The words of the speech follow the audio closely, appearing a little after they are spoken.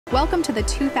Welcome to the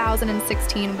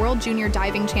 2016 World Junior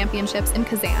Diving Championships in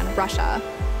Kazan, Russia.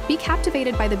 Be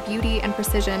captivated by the beauty and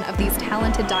precision of these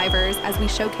talented divers as we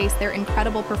showcase their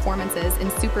incredible performances in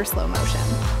super slow motion.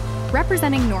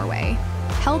 Representing Norway,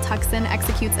 Helle Tuxen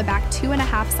executes a back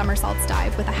 2.5 somersaults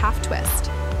dive with a half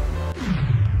twist.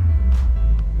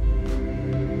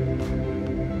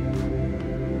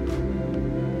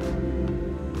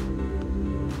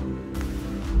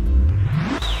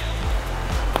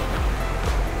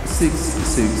 Six,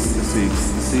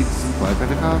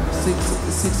 5.5,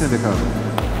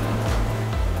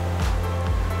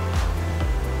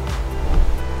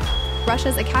 6.5.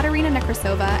 Russia's Ekaterina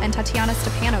Nekrasova and Tatiana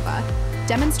Stepanova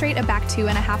demonstrate a back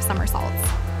 2.5 somersaults.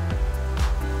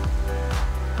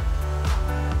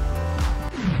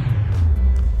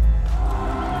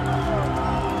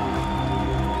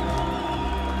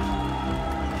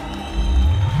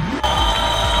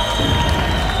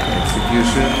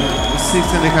 Execution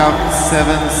 6.5,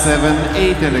 7, 7,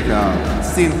 8.5,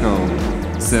 5,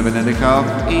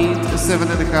 7.5, 8,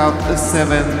 7.5,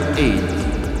 7, 8.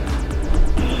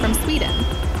 From Sweden,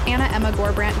 Emma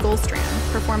Gorebrant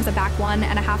Gullstrand performs a back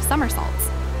 1.5 somersaults.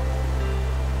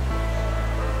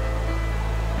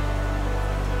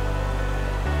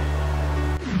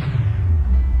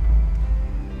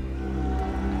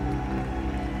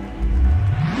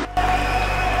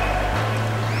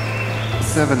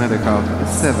 Seven and a half,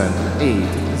 7,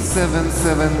 8, 7,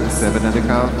 7,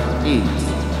 7.5, 8.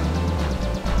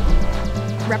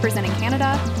 Representing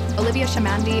Canada, Olivia,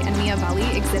 Chamandy, and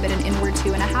Valee exhibit an inward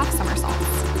 2.5 somersaults.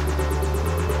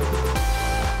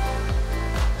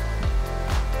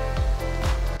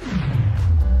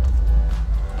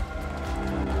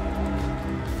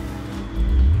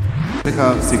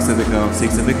 Six and a half,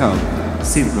 6.5,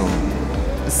 single.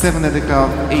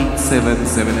 7.5, 8, 7,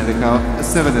 7.5,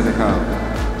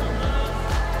 7.5.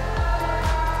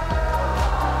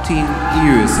 Team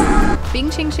USA. Qing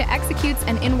Xia executes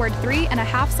an inward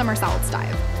 3.5 somersaults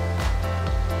dive.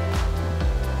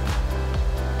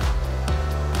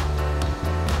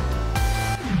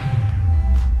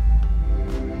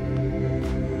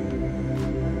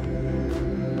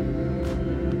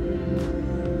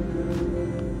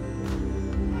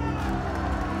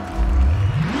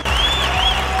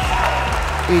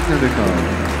 Eight and a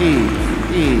half, 8,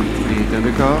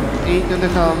 8.5,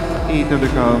 8.5,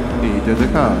 8.5,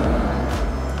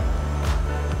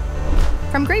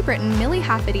 8.5. From Great Britain, Millie,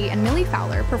 Haffety, and Millie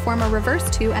Fowler perform a reverse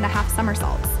 2.5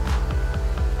 somersaults.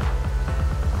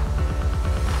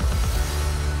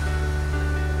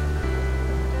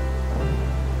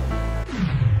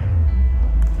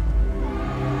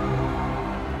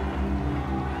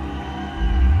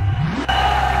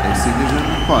 Execution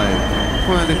 5.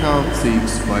 4.5,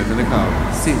 6,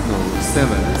 5.5, single,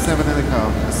 7,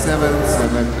 7.5, 7,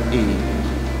 7,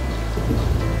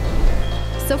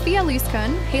 8. Sophia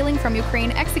Luskun, hailing from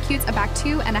Ukraine, executes a back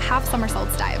 2.5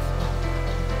 somersaults dive.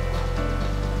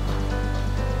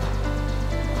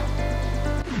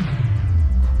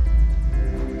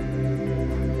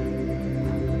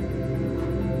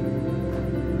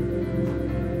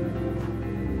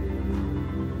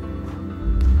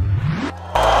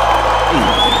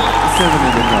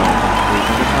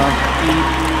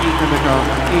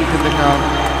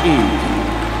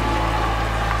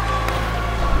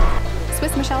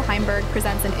 Swiss Michelle Heimberg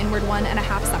presents an inward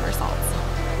 1.5 somersaults.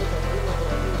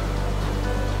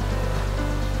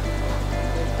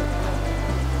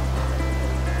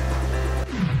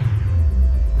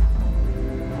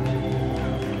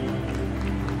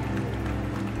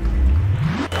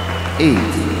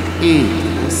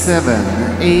 Eight,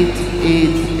 7, 8,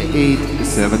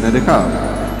 7.5.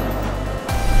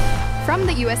 From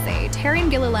the USA, Taryn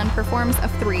Gilliland performs a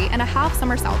 3.5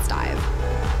 somersaults dive.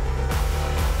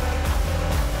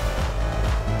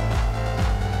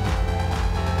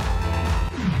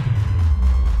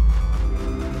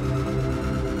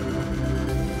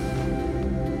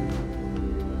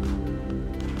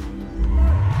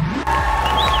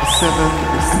 Seven,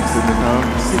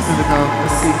 6.5, 6.5,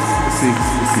 6, 6,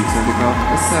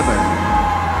 6.5, 7.